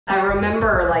I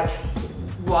remember like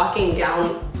walking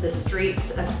down the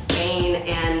streets of Spain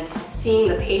and seeing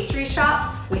the pastry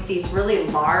shops with these really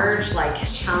large like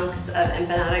chunks of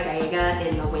Empanada Gallega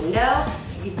in the window.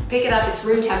 You pick it up, it's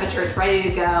room temperature, it's ready to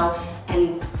go,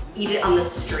 and eat it on the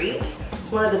street.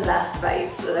 It's one of the best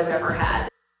bites that I've ever had.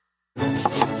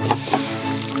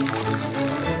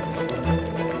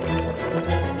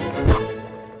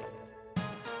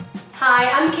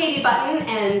 Hi, I'm Katie Button,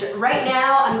 and right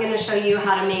now I'm going to show you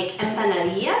how to make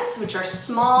empanadillas, which are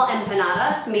small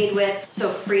empanadas made with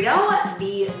sofrito,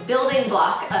 the building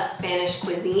block of Spanish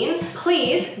cuisine.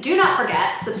 Please do not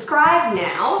forget, subscribe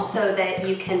now so that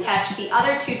you can catch the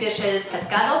other two dishes,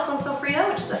 pescado con sofrito,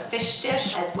 which is a fish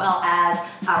dish, as well as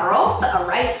arroz, a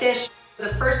rice dish.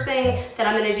 The first thing that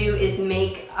I'm gonna do is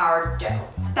make our dough.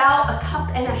 About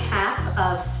 1.5 cups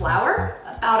of flour,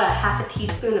 about 1/2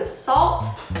 teaspoon of salt.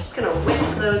 I'm just gonna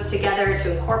whisk those together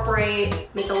to incorporate,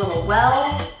 make a little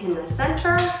well in the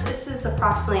center. This is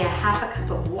approximately 1/2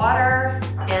 cup of water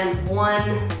and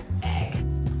 1 egg.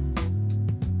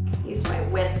 Use my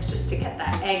whisk just to get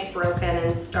that egg broken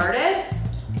and started.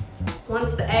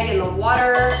 Once the egg and the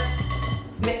water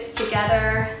is mixed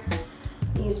together,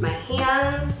 use my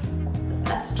hands.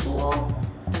 Best tool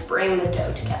to bring the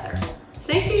dough together. It's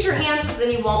nice to use your hands because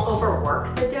then you won't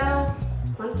overwork the dough.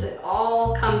 Once it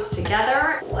all comes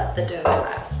together, let the dough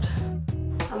rest.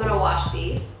 I'm gonna wash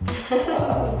these.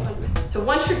 So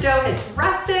once your dough has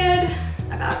rested,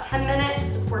 about 10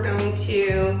 minutes, we're going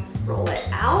to roll it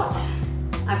out.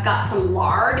 I've got some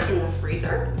lard in the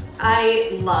freezer. I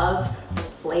love the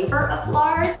flavor of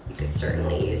lard. You could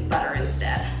certainly use butter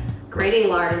instead. Grating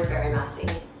lard is very messy.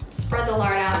 Spread the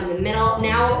lard out in the middle.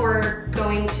 Now what we're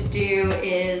going to do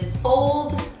is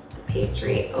fold the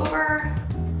pastry over,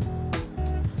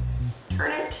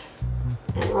 turn it,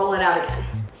 and roll it out again.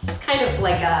 This is kind of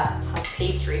like a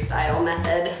pastry style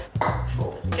method.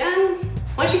 Fold it again.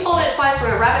 Once you fold it twice, we're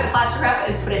gonna wrap it in plastic wrap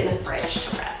and put it in the fridge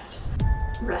to rest.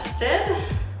 Rested.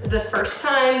 The first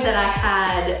time that I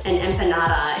had an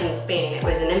empanada in Spain, it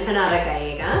was an Empanada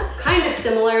Gallega, kind of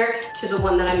similar to the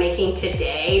one that I'm making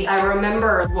today. I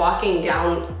remember walking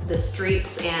down the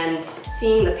streets and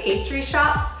seeing the pastry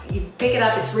shops. You pick it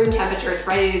up, it's room temperature, it's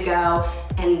ready to go,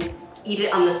 and eat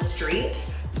it on the street.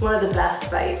 It's one of the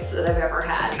best bites that I've ever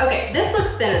had. Okay, this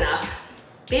looks thin enough.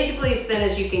 Basically as thin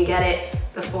as you can get it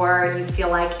before you feel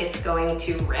like it's going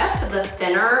to rip. The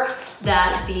thinner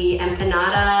that the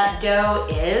empanada dough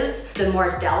is, the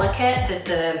more delicate that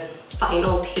the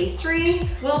final pastry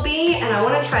will be. And I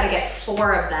wanna try to get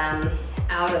 4 of them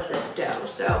out of this dough.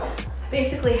 So I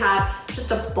basically have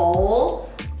just a bowl.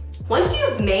 Once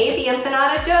you've made the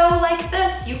empanada dough like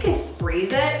this, you can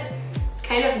freeze it. It's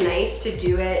kind of nice to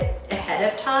do it ahead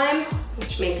of time,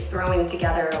 which makes throwing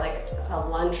together like a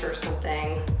lunch or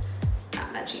something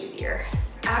not much easier.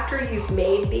 After you've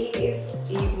made these,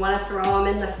 you want to throw them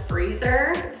in the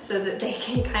freezer so that they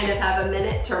can kind of have a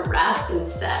minute to rest and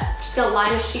set. Just gonna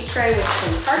line a sheet tray with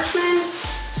some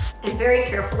parchment and very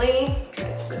carefully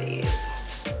transfer these.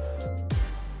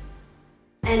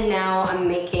 And now I'm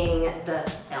making the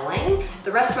filling.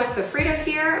 The rest of my sofrito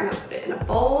here, I'm gonna put it in a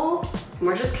bowl, and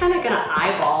we're just kind of gonna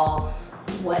eyeball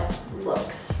what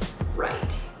looks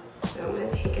right. So I'm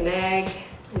gonna take an egg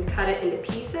and cut it into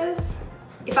pieces.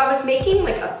 If I was making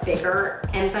like a bigger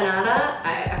empanada,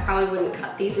 I probably wouldn't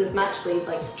cut these as much, leave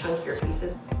like chunkier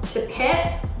pieces. To pit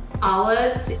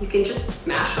olives, you can just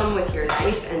smash them with your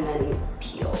knife and then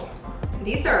peel.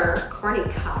 These are corny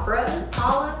cabra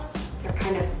olives. They're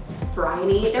kind of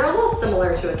briny. They're a little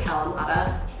similar to a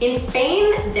calamata. In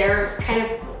Spain, they're kind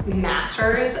of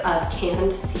masters of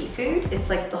canned seafood.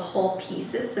 It's like the whole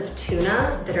pieces of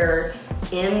tuna that are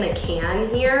in the can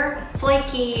here.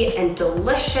 Flaky and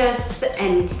delicious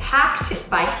and packed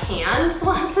by hand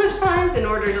lots of times in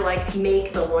order to like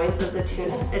make the loins of the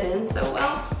tuna fit in so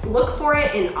well. Look for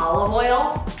it in olive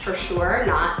oil for sure,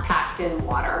 not packed in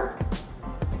water.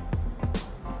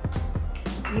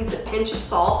 Needs a pinch of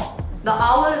salt. The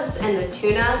olives and the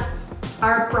tuna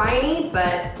are briny,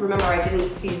 but remember I didn't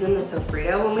season the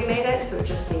sofrito when we made it, so it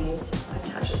just needs a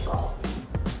touch of salt.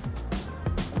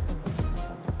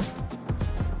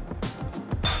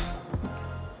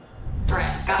 All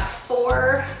right, got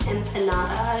 4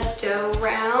 empanada dough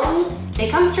rounds. They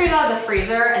come straight out of the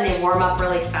freezer and they warm up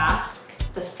really fast.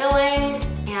 The filling,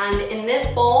 and in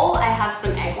this bowl I have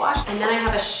some egg wash, and then I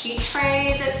have a sheet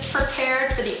tray that's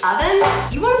prepared for the oven.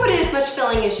 You want to put in as much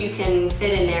filling as you can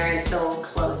fit in there and still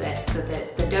close it so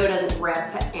that the dough doesn't rip,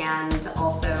 and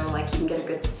also like you can get a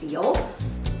good seal.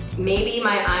 Maybe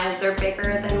my eyes are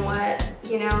bigger than what,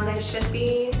 you know, they should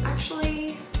be.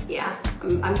 Actually, yeah,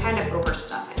 I'm kind of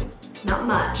overstuffing. Not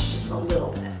much, just a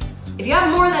little bit. If you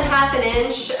have more than ½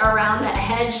 inch around the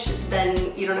edge,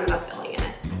 then you don't have enough filling in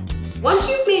it. Once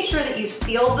you've made sure that you've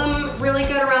sealed them really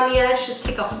good around the edge, just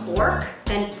take a fork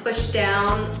and push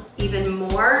down even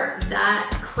more. That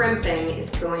crimping is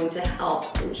going to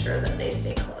help ensure that they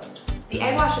stay closed. The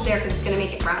egg wash is there because it's gonna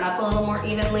make it brown up a little more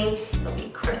evenly. They'll be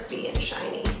crispy and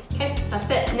shiny. Okay, that's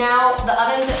it. Now the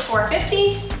oven's at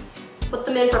 450. Put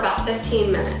them in for about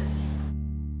 15 minutes.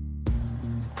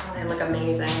 Oh, they look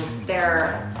amazing.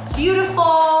 They're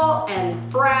beautiful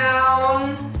and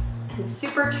brown and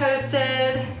super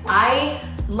toasted. I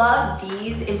love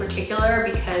these in particular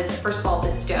because first of all,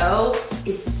 the dough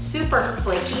is super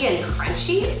flaky and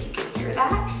crunchy, if you can hear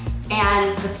that.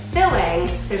 And the filling,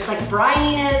 there's like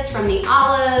brininess from the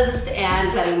olives and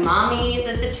that umami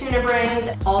that the tuna brings.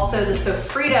 Also the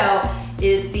sofrito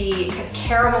is the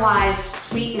caramelized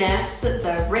sweetness,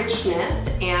 the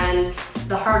richness, and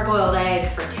the hard-boiled egg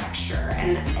for texture.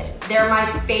 And they're my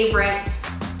favorite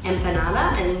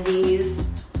empanada, and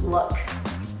these look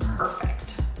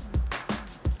perfect.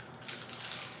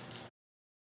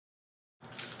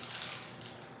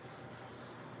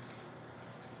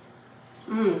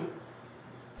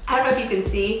 I don't know if you can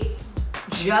see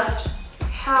just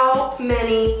how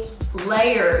many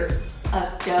layers of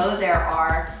dough there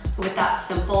are with that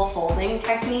simple folding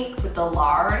technique with the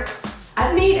lard.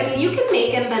 I mean, you can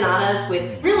make empanadas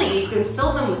with, really, you can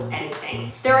fill them with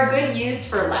anything. They're a good use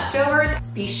for leftovers.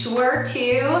 Be sure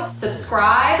to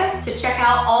subscribe to check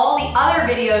out all the other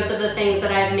videos of the things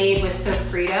that I've made with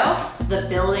sofrito, the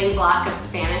building block of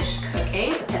Spanish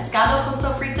cooking, pescado con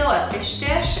sofrito, a fish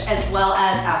dish, as well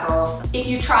as arroz. If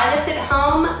you try this at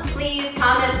home, please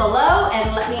comment below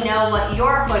and let me know what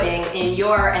you're putting in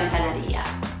your empanadilla.